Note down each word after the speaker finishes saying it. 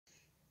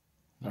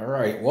All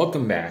right,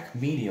 welcome back,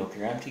 Mediocre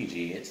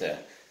MTG. It's a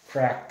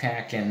crack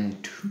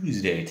packing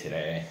Tuesday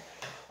today.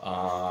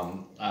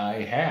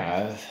 I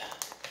have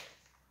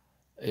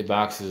a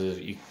box of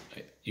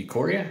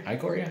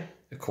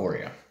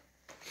Ikoria.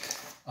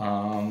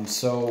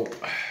 So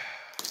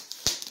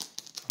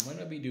I'm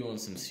gonna be doing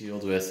some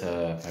sealed with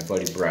my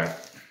buddy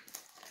Brett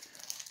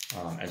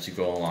as we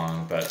go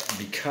along. But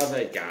because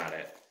I got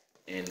it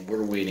and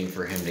we're waiting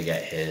for him to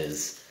get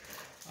his,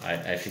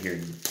 I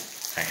figured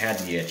I had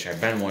the itch. I've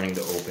been wanting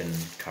to open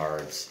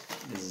cards.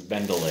 This has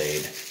been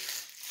delayed.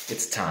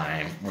 It's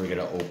time. We're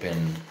gonna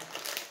open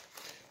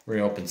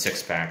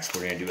 6 packs.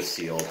 We're gonna do a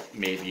seal.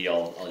 Maybe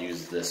I'll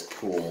use this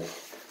pool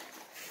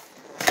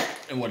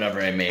and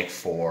whatever I make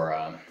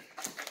for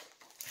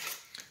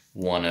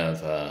one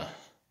of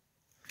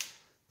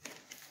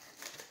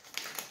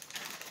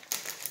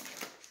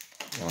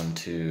 1,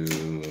 2,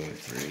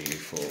 3,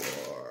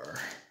 4,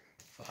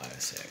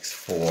 5, 6,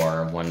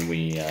 4 when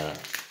we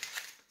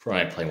for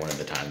when I play one of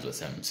the times with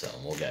him. So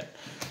we'll get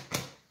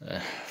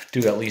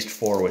do at least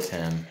 4 with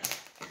him.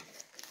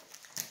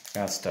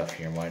 Got stuff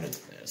here. Why does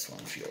this one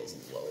feels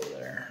low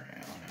there? I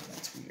don't know.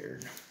 That's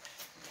weird.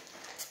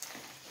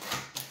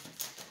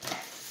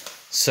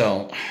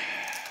 So,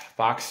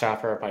 box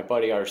stopper. My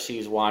buddy RC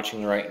is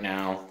watching right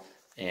now,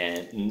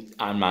 and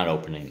I'm not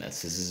opening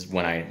this. This is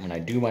when I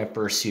do my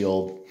first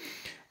sealed.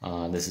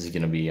 This is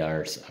gonna be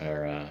our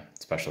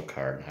special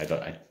card.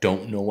 I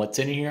don't know what's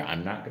in here.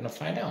 I'm not gonna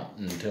find out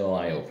until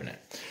I open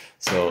it.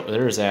 So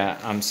there's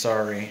that. I'm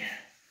sorry.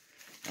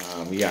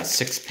 We got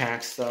 6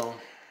 packs though.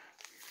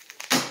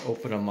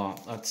 Open them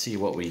up. Let's see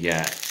what we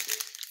get.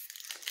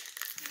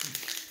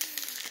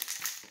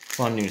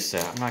 Fun new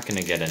set. I'm not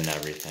gonna get into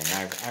everything.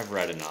 I've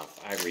read enough.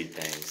 I read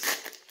things.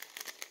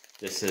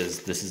 This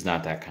is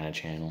not that kind of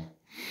channel.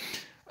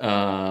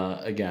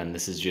 Again,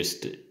 this is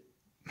just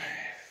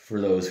for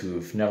those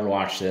who've never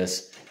watched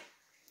this.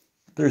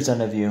 If there's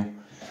any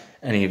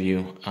of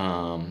you,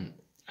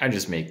 I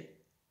just make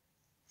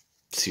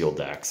sealed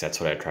decks.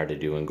 That's what I try to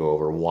do and go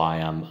over why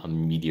I'm a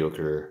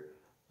mediocre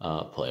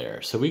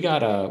player. So we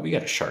got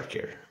a shark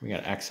here. We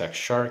got XX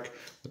Shark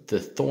with the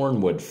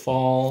Thornwood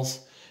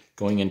Falls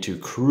going into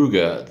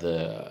Kruga,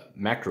 the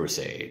Macro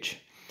Sage.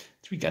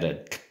 So we got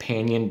a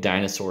companion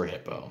dinosaur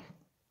hippo,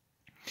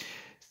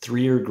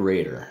 3 or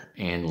greater,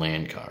 and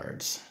land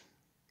cards.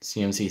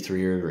 CMC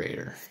 3 or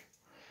greater.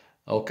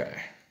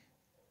 Okay.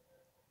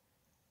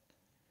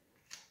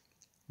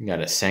 We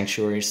got a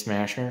Sanctuary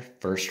Smasher,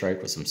 first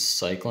strike with some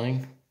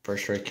cycling,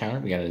 first strike counter.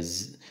 We got a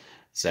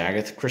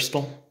Zagath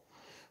Crystal.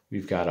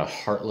 We've got a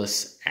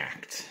Heartless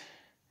Act,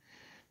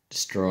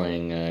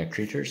 destroying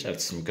creatures.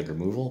 That's some good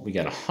removal. We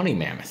got a Honey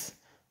Mammoth.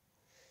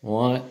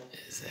 What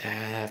is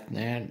that?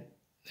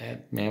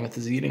 That mammoth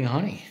is eating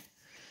honey.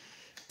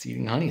 It's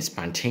eating honey.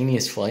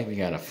 Spontaneous Flight. We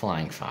got a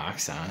Flying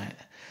Fox on it.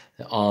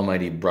 The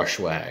Almighty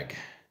Brushwag.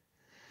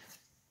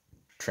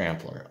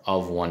 Trampler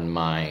of One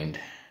Mind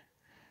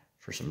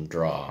for some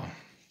draw.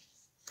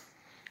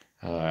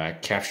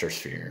 Capture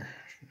Sphere.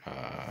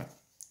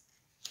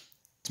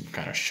 Some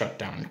kind of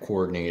shutdown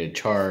coordinated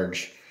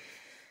charge.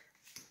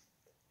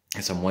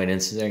 Got some white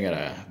instants. I got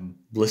a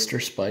Blister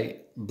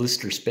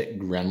Spit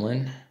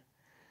Gremlin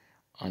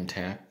on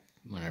tap.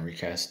 Whenever you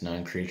cast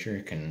non-creature,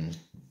 it can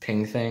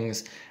ping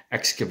things.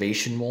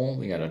 Excavation Mole.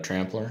 We got a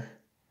Trampler.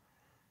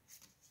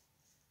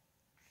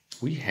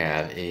 We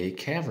have a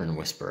Cavern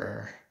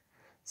Whisperer.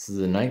 This is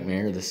a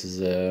Nightmare. This is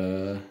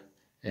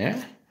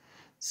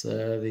it's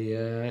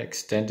the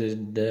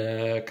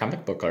extended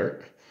comic book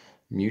art.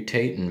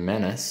 Mutate and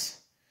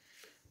Menace.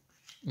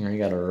 And we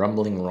got a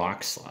Rumbling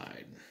Rock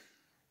Slide.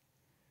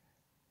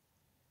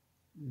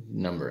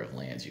 Number of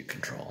lands you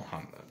control.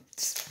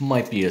 This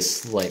might be a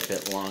slight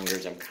bit longer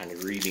as I'm kind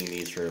of reading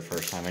these for the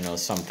first time. I know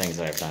some things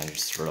that I've done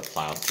just sort of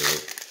plowed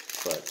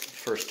through, but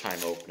first time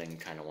opening,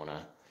 kind of want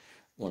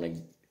to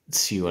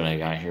see what I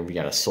got here. We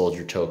got a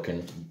Soldier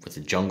Token with a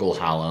Jungle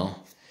Hollow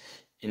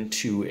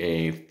into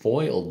a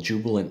foil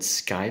Jubilant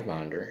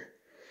Skybonder.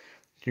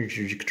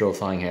 Creatures you control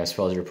flying have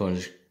spells your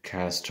opponent's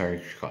cast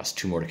target costs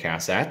 2 more to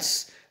cast.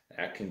 That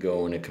can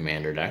go in a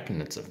commander deck,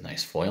 and it's a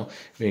nice foil.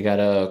 We got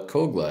a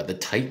Kogla, the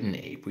Titan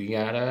Ape.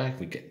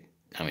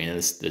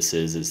 This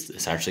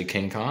is actually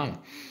King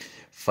Kong.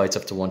 Fights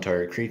up to 1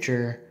 target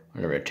creature.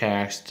 Whenever it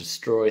attacks,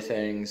 destroy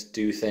things,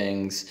 do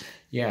things.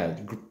 Yeah,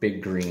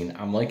 big green.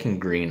 I'm liking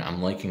green.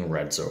 I'm liking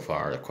red so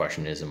far. The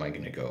question is, am I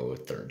going to go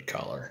with 3rd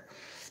color?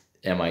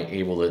 Am I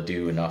able to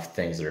do enough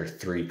things that are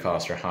 3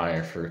 cost or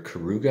higher for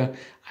Karuga?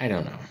 I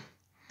don't know.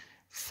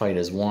 Fight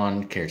as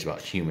 1. Cares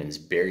about humans.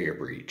 Barrier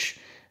Breach.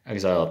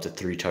 Exile up to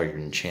 3 target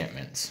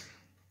enchantments.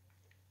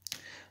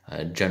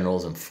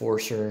 General's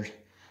Enforcer.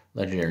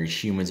 Legendary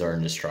humans are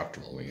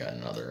indestructible. We got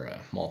another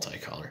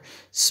multicolor.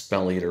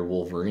 Spell Eater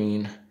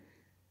Wolverine.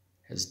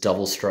 Has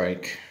Double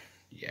Strike.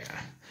 Yeah.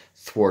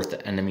 Thwart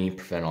the enemy.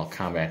 Prevent all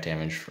combat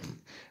damage from.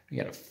 We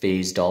got a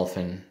Phase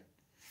Dolphin.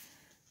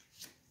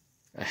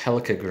 A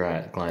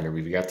Helica Glider.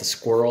 We've got the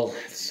Squirrel.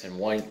 It's in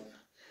white.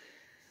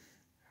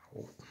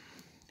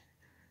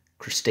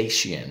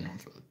 Crustacean.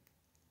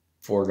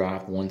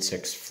 4-drop,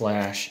 1/6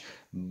 flash,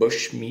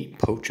 Bushmeat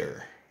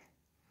Poacher.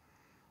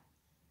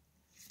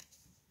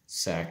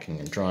 Sacking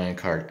and drawing a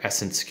card,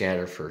 Essence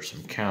Scatter for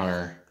some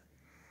counter.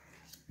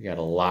 We got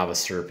a Lava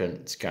Serpent,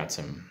 it's got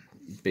some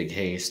big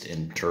haste,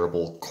 and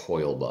Durable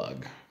Coil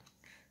Bug.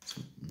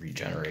 Some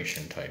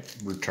regeneration type,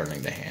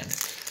 returning to hand.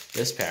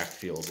 This pack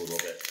feels a little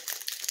bit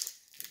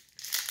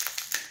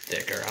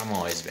thicker. I'm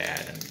always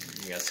bad, and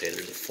you gotta say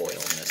there's a foil in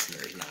this, and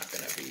there's not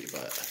gonna be,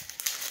 but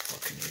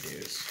what can you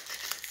do?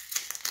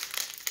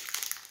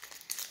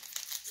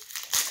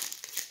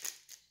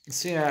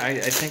 See, I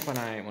think when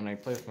I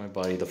play with my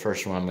buddy, the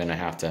first one I'm gonna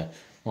have to.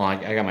 Well,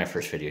 I got my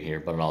first video here,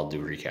 but I'll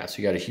do recaps.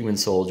 You got a Human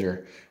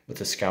Soldier with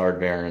the Scoured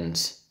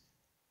Barrens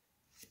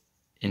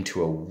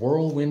into a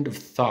Whirlwind of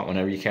Thought.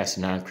 Whenever you cast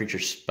a non-creature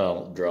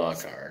spell, draw a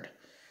card.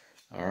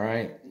 All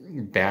right,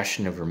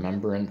 Bastion of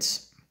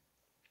Remembrance,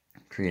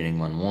 creating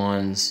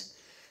 1/1s.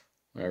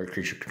 Whenever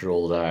creature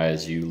control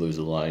dies, you lose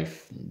a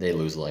life. They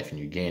lose a life, and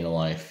you gain a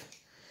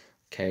life.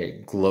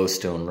 Okay,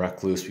 Glowstone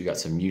Recluse. We got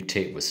some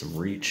Mutate with some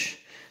Reach.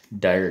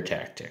 Dire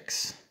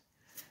Tactics.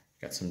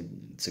 Got some.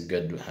 It's a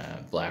good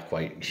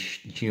black-white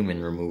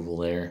human removal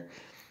there.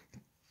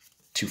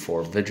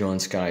 2/4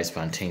 Vigilant Sky,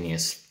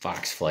 Spontaneous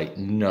Fox Flight,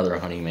 another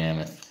Honey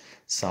Mammoth,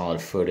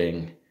 Solid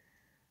Footing.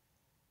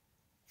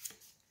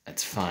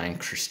 That's fine.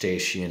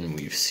 Crustacean,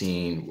 we've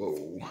seen.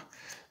 Whoa.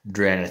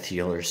 Drannith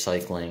Healer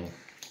Cycling.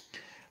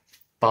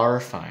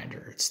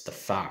 Barfinder, it's the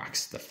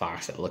fox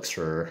that looks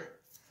for.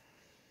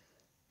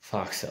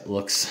 Fox that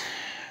looks.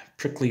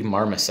 Prickly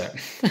Marmoset.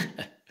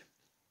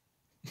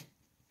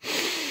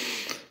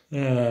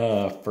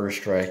 First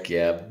strike,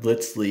 yeah.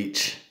 Blitz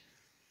Leech.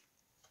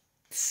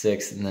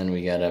 6, and then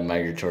we got a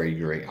Migratory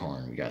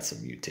Greathorn. We got some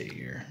Mutate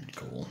here.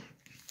 Cool.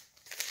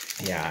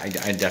 Yeah, I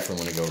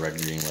definitely want to go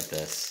red-green with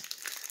this.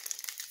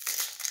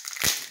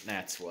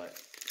 That's what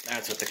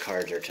the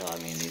cards are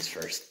telling me in these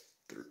first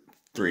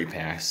 3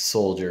 packs.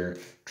 Soldier,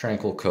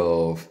 Tranquil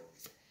Cove,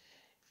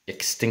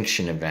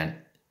 Extinction Event.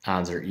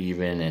 Odds are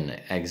even,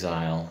 and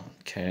Exile.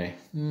 Okay.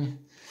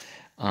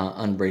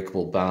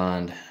 Unbreakable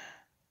Bond.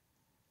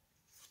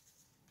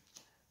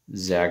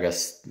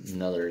 Zagoth,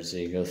 another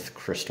Zagoth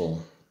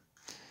Crystal.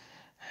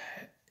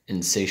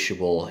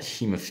 Insatiable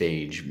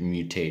Hemophage,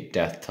 Mutate,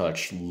 Death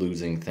Touch,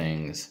 Losing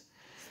Things.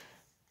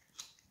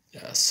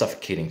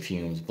 Suffocating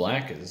Fumes.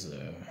 Black is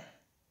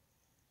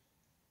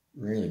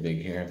really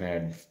big here. I've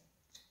had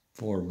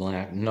 4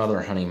 black.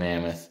 Another Honey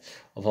Mammoth.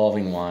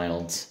 Evolving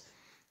Wilds.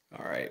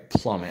 All right,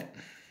 Plummet.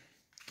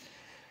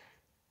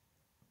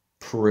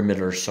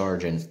 Perimeter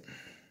Sergeant.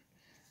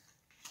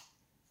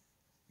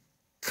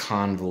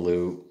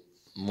 Convolute.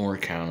 More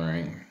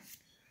countering.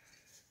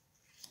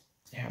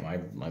 Yeah,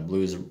 my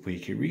blues are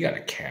weak here. We got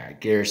a cat.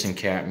 Garrison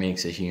Cat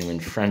makes a human.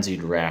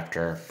 Frenzied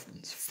Raptor.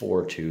 It's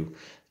 4/2.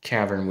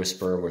 Cavern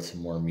Whisperer with some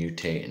more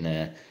Mutate, and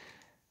a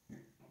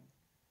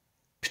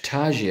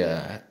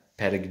Patagia.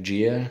 I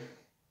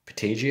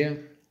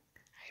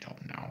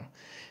don't know.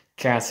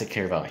 Cats that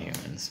care about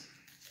humans.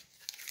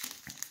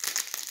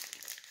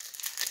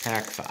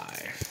 Pack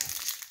 5.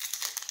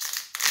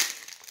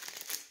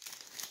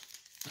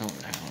 I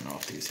don't know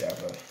if these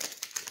have a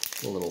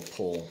little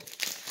pull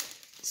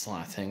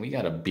slot thing. We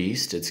got a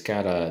Beast. It's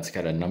got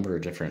a number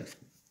of different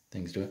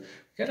things to it.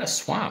 We got a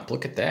Swamp.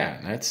 Look at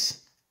that.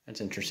 That's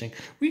interesting.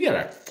 We got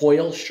a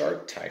Foil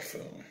Shark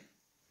Typhoon.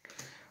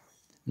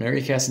 Whenever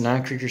you cast a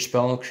non-creature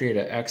spell, create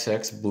an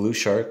XX blue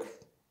shark.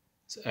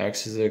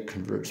 X is a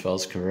convert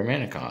spells convert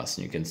mana cost,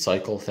 and you can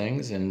cycle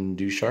things and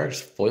do sharks.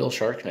 Foil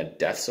Shark and a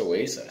Death's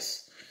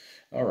Oasis.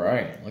 All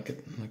right, look at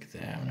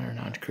that. Whenever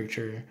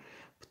non-creature,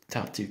 put the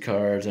top 2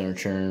 cards and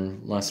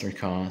return lesser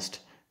cost.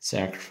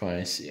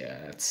 Sacrifice.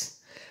 Yeah, it's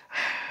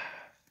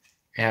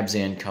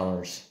Abzan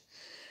colors.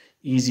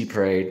 Easy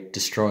Prey,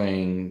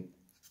 destroying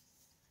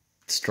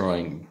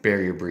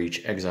Barrier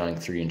Breach, exiling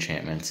 3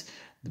 enchantments.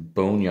 The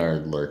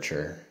Boneyard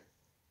Lurcher.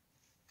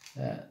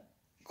 That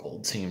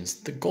gold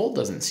the gold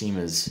doesn't seem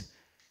as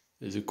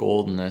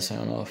gold in this. I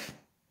don't know if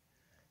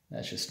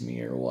that's just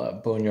me or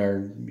what.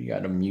 Boneyard, you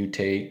got to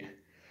Mutate.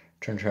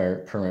 Turn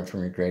permanent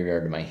from your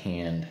graveyard to my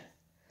hand.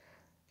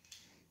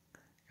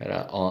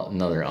 Got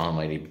another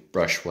Almighty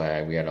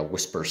Brushwag. We got a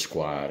Whisper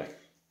Squad.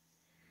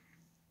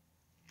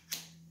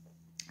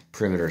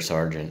 Perimeter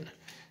Sergeant.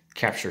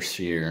 Capture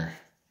Sphere.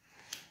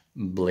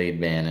 Blade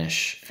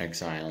Banish.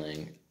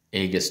 Exiling.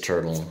 Aegis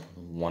Turtle.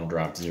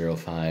 1-drop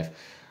 0/5.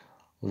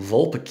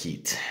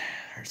 Vulpikeet.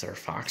 There's our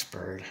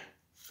Foxbird.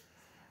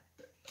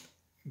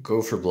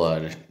 Go for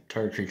Blood.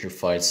 Target creature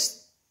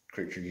fights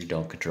creature you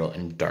don't control.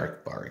 And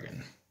Dark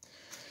Bargain.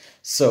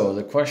 So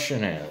the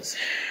question is,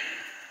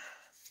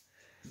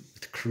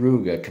 with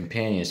Karuga,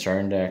 Companion,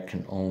 starting deck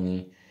can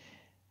only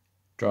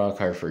draw a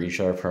card for each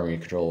other permanent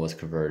you control with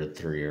converted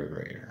 3 or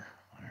greater.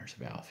 There's a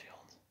battlefield.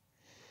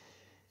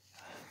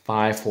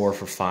 5/4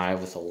 for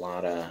 5 with a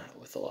lot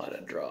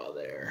of draw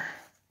there.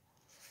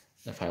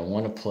 If I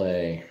want to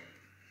play,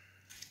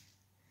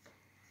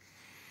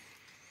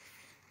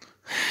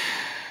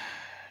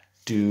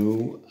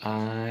 do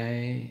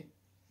I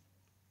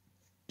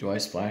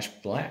splash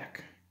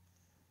black?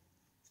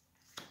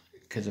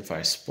 Because if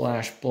I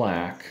splash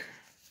black,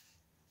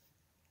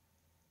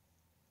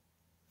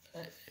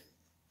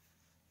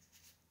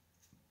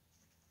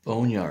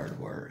 Boneyard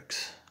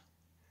works.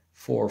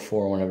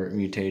 4/4 whenever it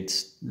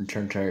mutates,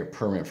 return target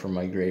permanent from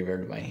my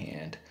graveyard to my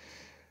hand.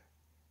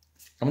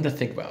 I'm going to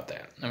think about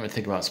that. I'm going to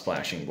think about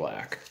splashing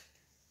black.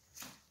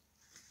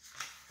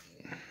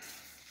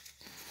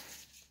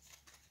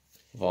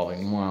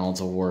 Evolving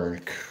Wilds will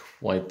work.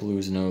 White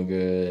blue's no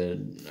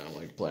good. I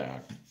like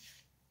black.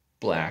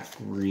 Black,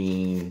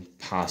 green,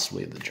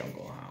 possibly the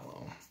Jungle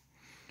Hollow. All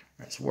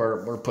right, so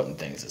we're putting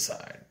things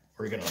aside.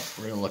 We're gonna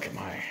look at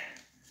my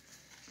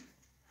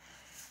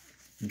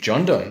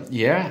Junda.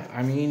 Yeah,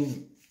 I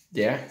mean,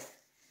 yeah.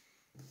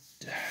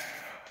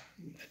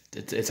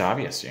 It's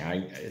obvious. Yeah,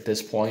 at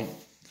this point,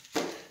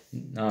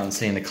 I'm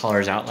saying the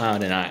colors out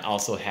loud, and I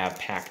also have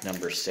pack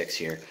number 6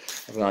 here.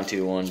 I've gone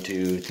to 1,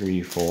 2,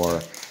 3,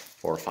 4,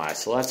 5.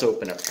 So let's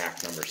open up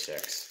pack number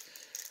 6.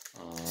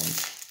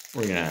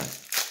 We're gonna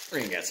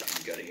get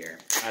something good here.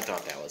 I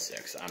thought that was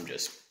 6.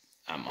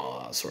 I'm all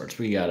out of sorts.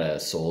 We got a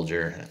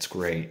soldier. That's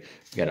great.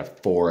 We got a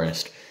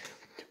forest.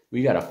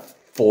 We got a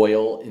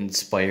foil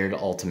inspired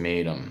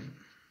ultimatum.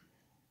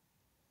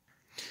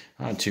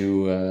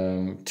 Two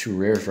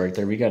rares right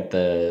there. We got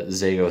the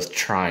Zagos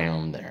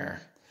Triumph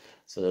there.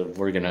 So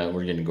we're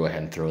gonna go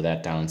ahead and throw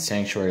that down.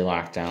 Sanctuary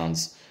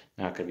Lockdown's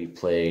not gonna be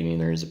played.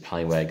 Neither is a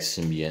Poliwag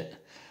Symbiote.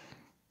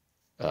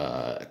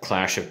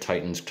 Clash of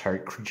Titans,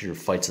 target creature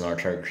fights another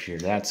target creature.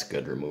 That's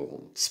good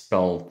removal.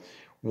 Spell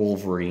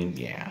Wolverine,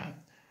 yeah.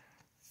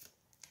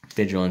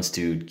 Vigilance,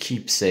 dude.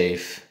 Keep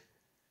safe.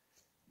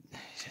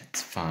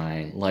 It's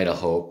fine. Light of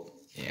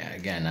Hope, yeah.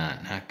 Again,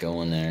 not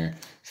going there.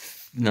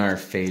 Another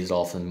Phased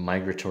Dolphin,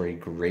 Migratory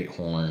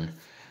Greathorn,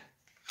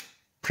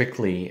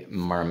 Prickly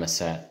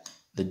Marmoset,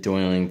 the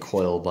Doiling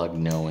Coilbug,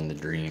 no, and the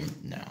Dream,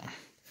 no.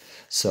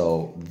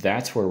 So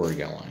that's where we're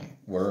going.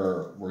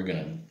 We're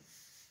gonna.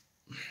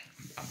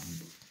 I'm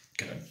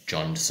gonna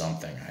jund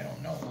something. I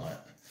don't know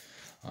what.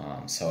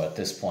 So at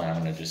this point, I'm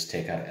gonna just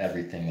take out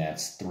everything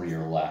that's 3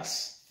 or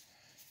less,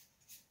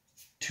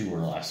 2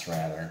 or less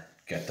rather.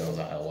 Get those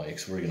out of the way.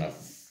 Because we're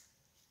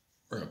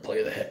gonna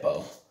play the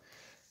hippo.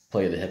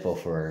 Play the hippo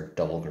for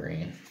double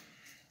green.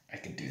 I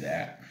could do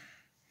that.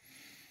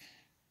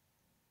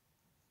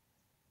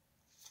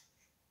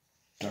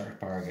 Dark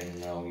Bargain,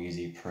 no.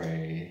 Easy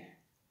Prey.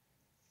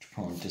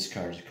 Opponent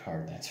discards a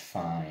card. That's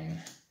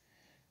fine.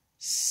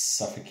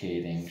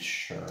 Suffocating,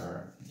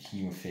 sure.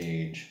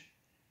 Hemophage.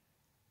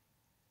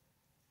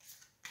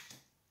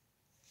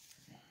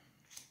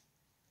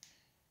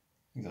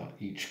 Without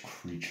each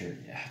creature.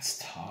 Yeah, it's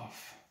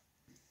tough.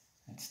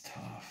 It's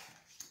tough.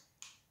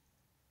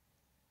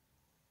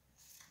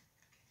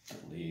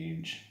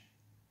 Delege.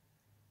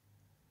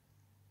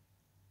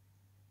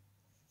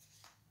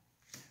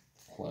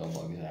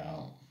 Coilbug's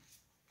out.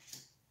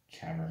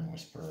 Cavern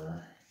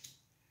Whisperer.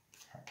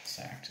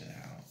 Sacked it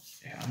out.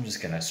 Yeah, I'm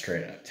just gonna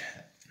straight up.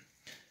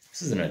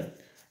 This isn't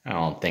I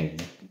don't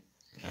think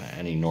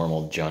any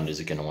normal Jund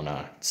is gonna want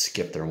to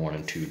skip their 1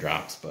 and 2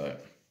 drops,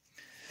 but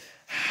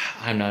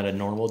I'm not a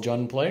normal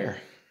Jund player.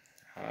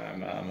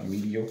 I'm a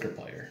mediocre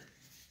player.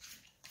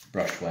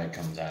 Brushwag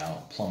comes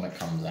out. Plummet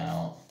comes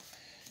out.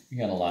 We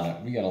got a lot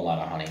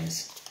of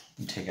honeys.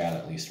 You take out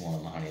at least one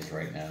of the honeys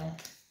right now.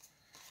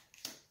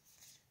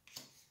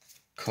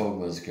 Code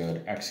was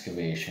good.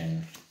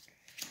 Excavation.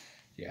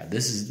 Yeah,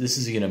 this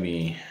is gonna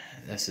be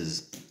this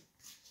is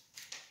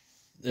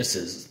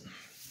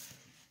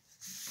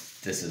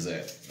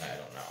it. I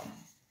don't know.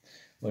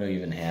 What do we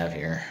even have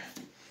here?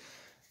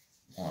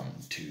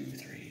 1, 2,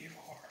 3,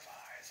 4,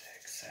 5,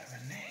 6,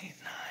 7, 8,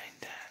 9,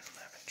 10,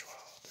 11,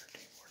 12,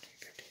 13, 14,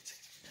 15,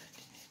 16,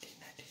 17, 18,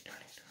 19,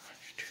 20,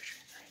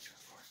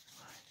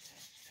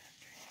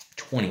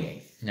 21,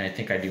 28. And I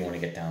think I do want to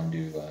get down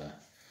to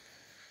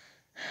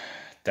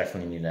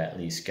definitely need to at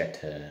least get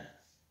to.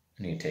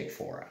 I need to take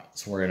 4 out.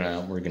 So we're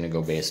gonna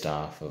go based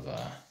off of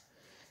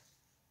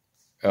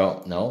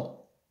oh no.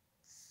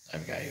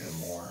 I've got even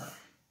more.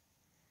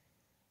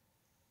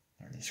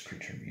 Or this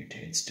creature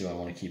mutates. Do I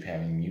want to keep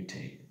having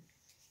mutate?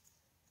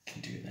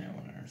 Can do that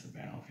when there's the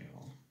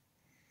battlefield.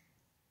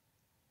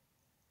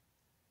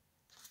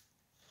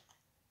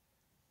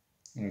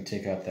 I'm gonna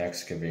take out the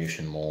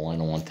excavation mole. I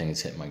don't want things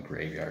hitting my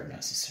graveyard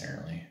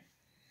necessarily.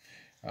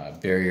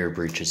 Barrier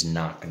Breach is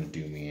not gonna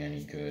do me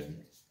any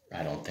good.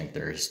 I don't think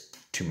there's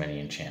too many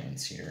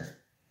enchantments here.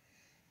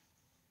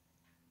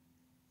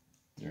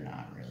 They're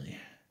not really.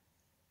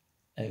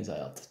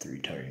 Exile up to 3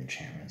 target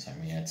enchantments. I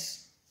mean,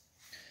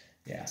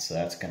 yeah, so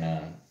that's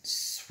gonna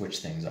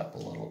switch things up a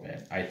little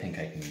bit. I think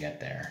I can get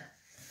there.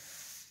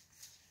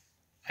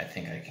 I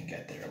think I can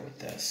get there with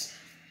this.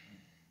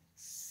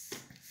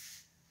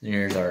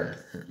 Here's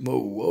our,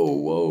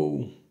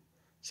 whoa.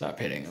 Stop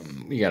hitting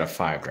them. We got a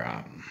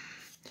 5-drop.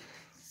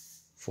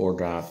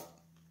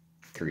 4-drop,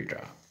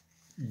 3-drop.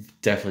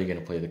 Definitely going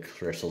to play the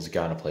crystals.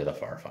 Got to play the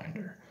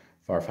Farfinder.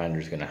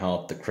 Farfinder's going to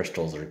help. The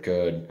crystals are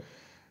good.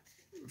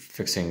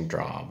 Fixing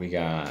draw. We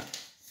got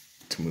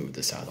to move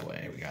this out of the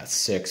way. We got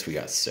 6, we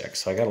got 6.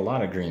 So I got a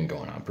lot of green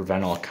going on.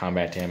 Prevent all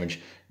combat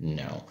damage?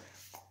 No.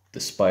 The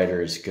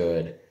spider is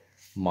good.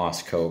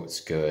 Moss coat's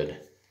good.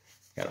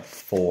 Got a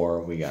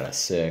 4, we got a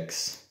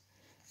 6.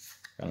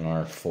 Got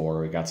another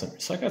 4. We got some,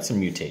 so I got some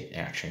mutate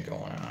action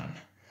going on.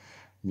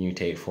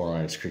 Mutate 4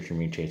 when its creature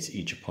mutates,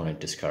 each opponent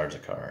discards a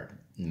card.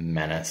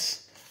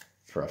 Menace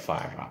for a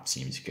 5-drop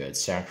seems good.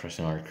 Sacrifice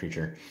another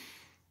creature.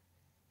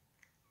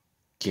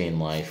 Gain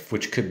life,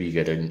 which could be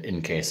good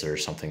in case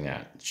there's something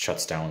that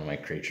shuts down my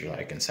creature that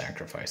I can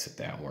sacrifice if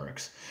that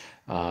works.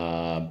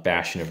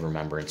 Bastion of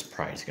Remembrance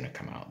probably is going to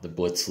come out. The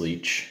Blitz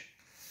Leech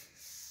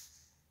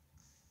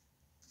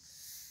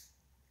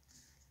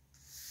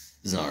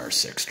is another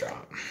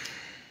 6-drop.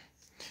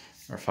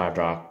 Or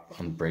 5-drop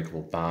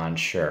Unbreakable Bond.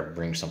 Sure,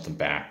 bring something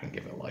back and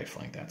give it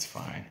lifelink. That's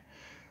fine.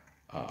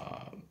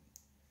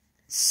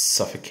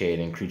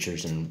 Suffocating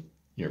creatures and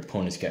your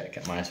opponents get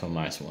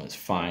 -1/-1 is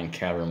fine.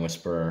 Cavern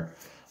Whisperer,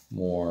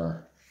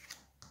 more.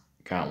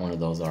 Got one of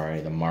those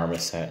already. The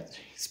Marmoset,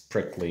 he's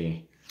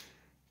prickly.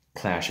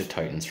 Clash of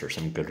Titans for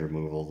some good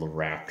removal. The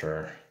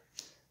Raptor,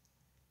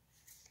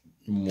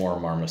 more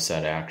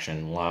Marmoset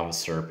action. Lava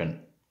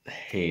Serpent,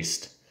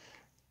 haste,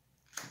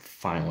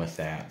 fine with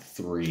that.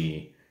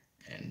 3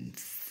 and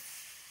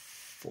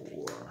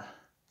 4.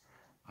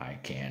 I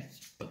can't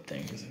put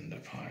things into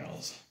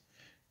piles.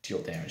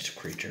 Deal damage to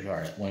creatures. All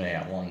right, when I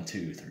got 1,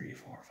 2, 3,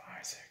 4,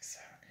 5, 6,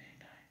 7, 8,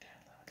 9, 10,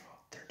 11, 12,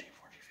 13,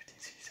 14, 15,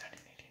 16,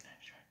 17, 18,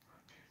 19, 20, 21,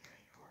 22, 23,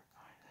 24,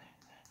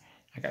 25,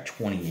 26. I got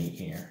 28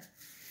 here.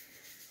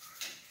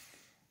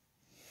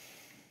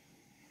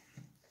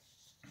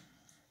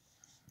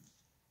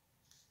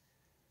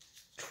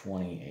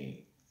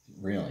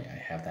 Really? I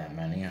have that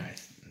many? I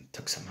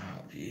took some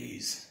out.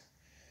 Jeez.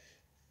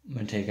 I'm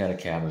going to take out a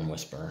Cavern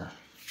Whisperer.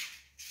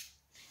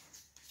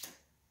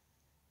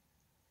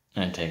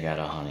 And take out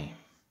a Honey.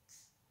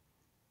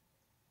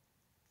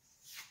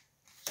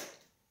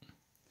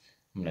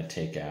 I'm going to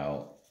take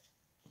out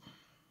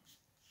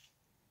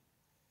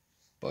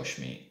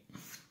Bushmeat.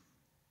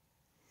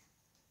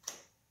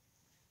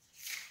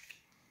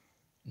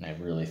 And I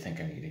really think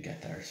I need to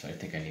get there, so I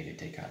think I need to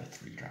take out a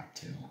 3-drop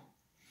too.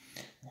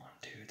 1,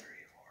 2, 3, 4,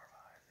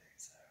 5,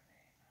 6, 7,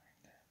 8, 9,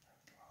 10,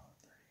 11, 12,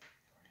 13,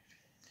 14,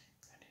 15,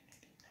 16, 17,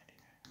 18,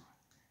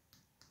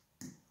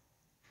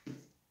 19, 20.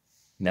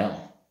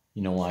 No.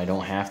 You know why I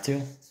don't have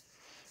to?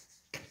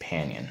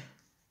 Companion.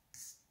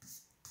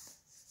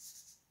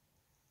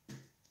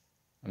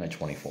 I'm at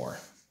 24.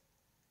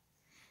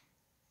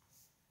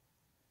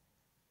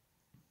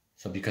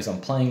 So because I'm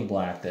playing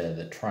black,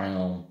 the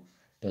Triome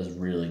does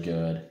really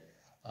good.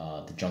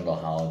 The Jungle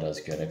Hollow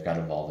does good. I've got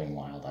Evolving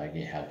Wild. I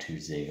have 2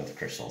 Zagoth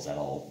Crystals that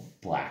all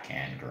black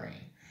and green.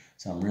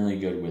 So I'm really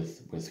good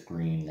with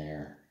green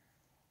there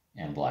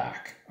and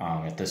black.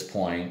 At this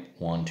point,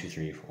 1, 2,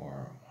 3,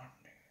 4...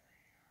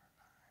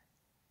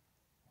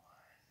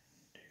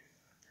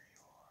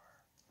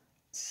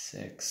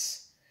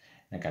 6.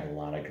 And I got a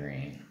lot of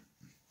green.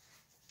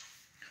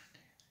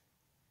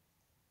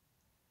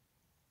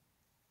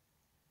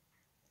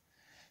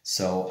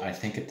 So I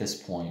think at this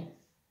point,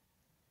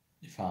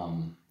 if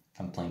I'm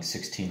playing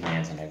 16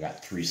 lands and I've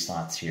got 3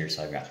 slots here,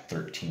 so I've got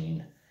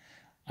 13,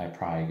 I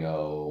probably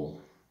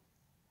go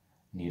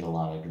need a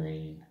lot of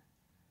green.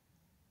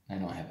 I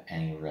don't have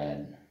any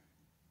red.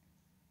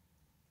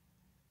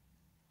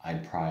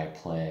 I'd probably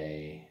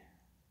play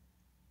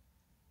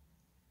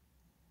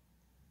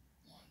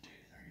 1, 2,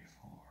 3,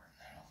 4, and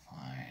that'll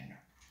fine.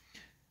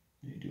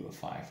 You do a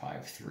 5,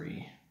 5,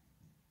 3.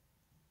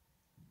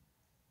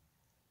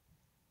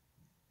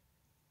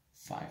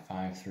 5,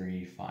 5,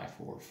 3, 5,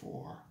 4,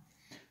 4.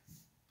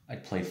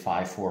 I'd play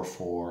 5, 4,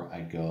 4.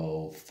 I'd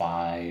go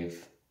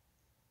 5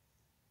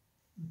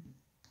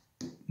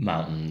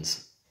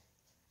 mountains.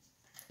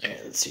 And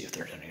let's see if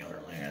there's any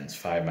other lands.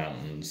 5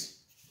 mountains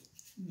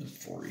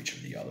for each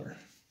of the other.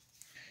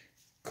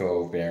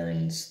 Go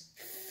Barrens,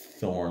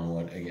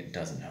 Thornwood. It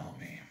doesn't help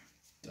me.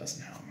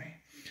 Doesn't help me.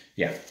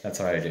 Yeah, that's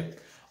what I do.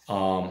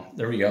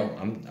 There we go.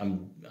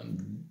 I'm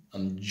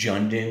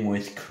Junding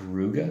with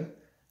Karuga,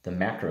 the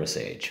Macro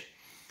Sage.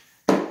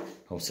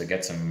 Hopes to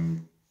get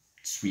some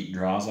sweet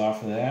draws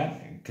off of that.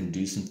 I can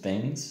do some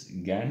things.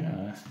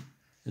 Again,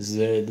 this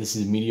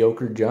is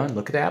mediocre Jund.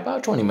 Look at that,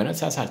 about 20 minutes.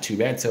 That's not too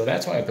bad. So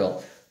that's what I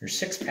built. There's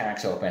 6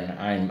 packs open.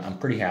 I'm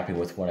pretty happy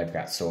with what I've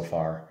got so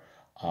far.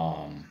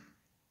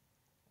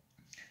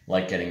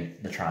 Like getting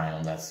the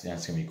Triumph. That's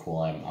gonna be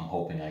cool. I'm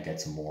hoping I get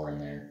some more in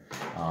there.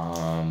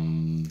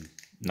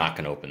 Not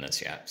gonna open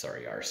this yet.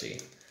 Sorry,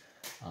 RC.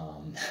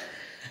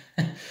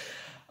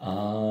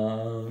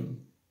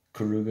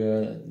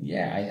 Karuga,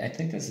 yeah, I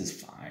think this is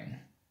fine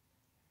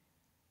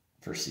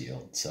for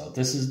sealed. So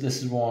this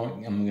is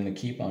one I'm gonna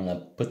keep. I'm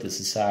gonna put this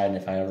aside, and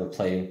if I ever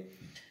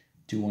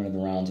do one of the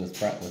rounds with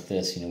Brett with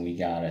this, we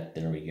got it.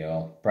 There we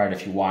go. Brett,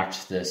 if you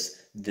watch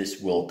this, this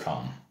will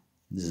come.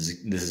 This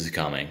is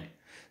coming.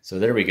 So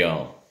there we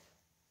go.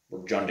 We're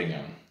Junding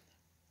them.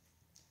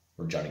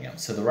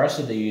 So the rest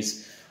of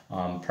these,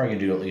 probably gonna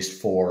do at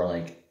least 4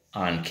 like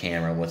on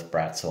camera with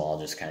Brett. So I'll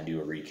just kind of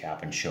do a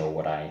recap and show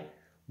what I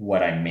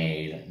what I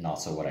made and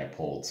also what I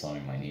pulled. So I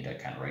might need to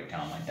kind of write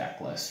down my deck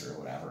list or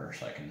whatever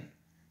so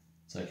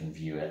I can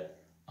view it.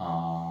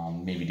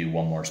 Maybe do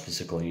one more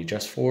specifically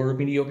just for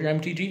mediocre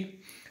MTG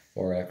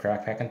or a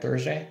crack pack on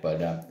Thursday.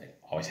 But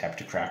always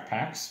happy to crack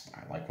packs.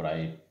 I like what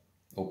I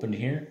opened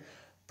here.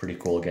 Pretty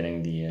cool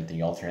getting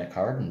the alternate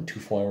card and 2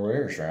 foil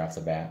rares right off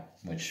the bat,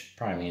 which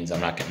probably means I'm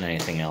not getting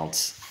anything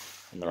else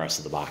in the rest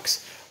of the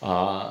box.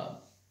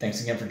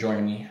 Thanks again for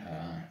joining me.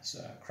 It's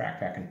a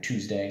crack pack on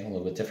Tuesday, a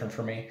little bit different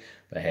for me,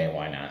 but hey,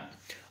 why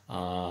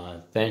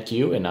not? Thank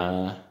you, and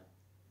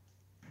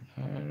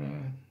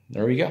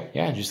there we go.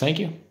 Yeah, just thank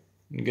you.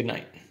 Good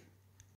night.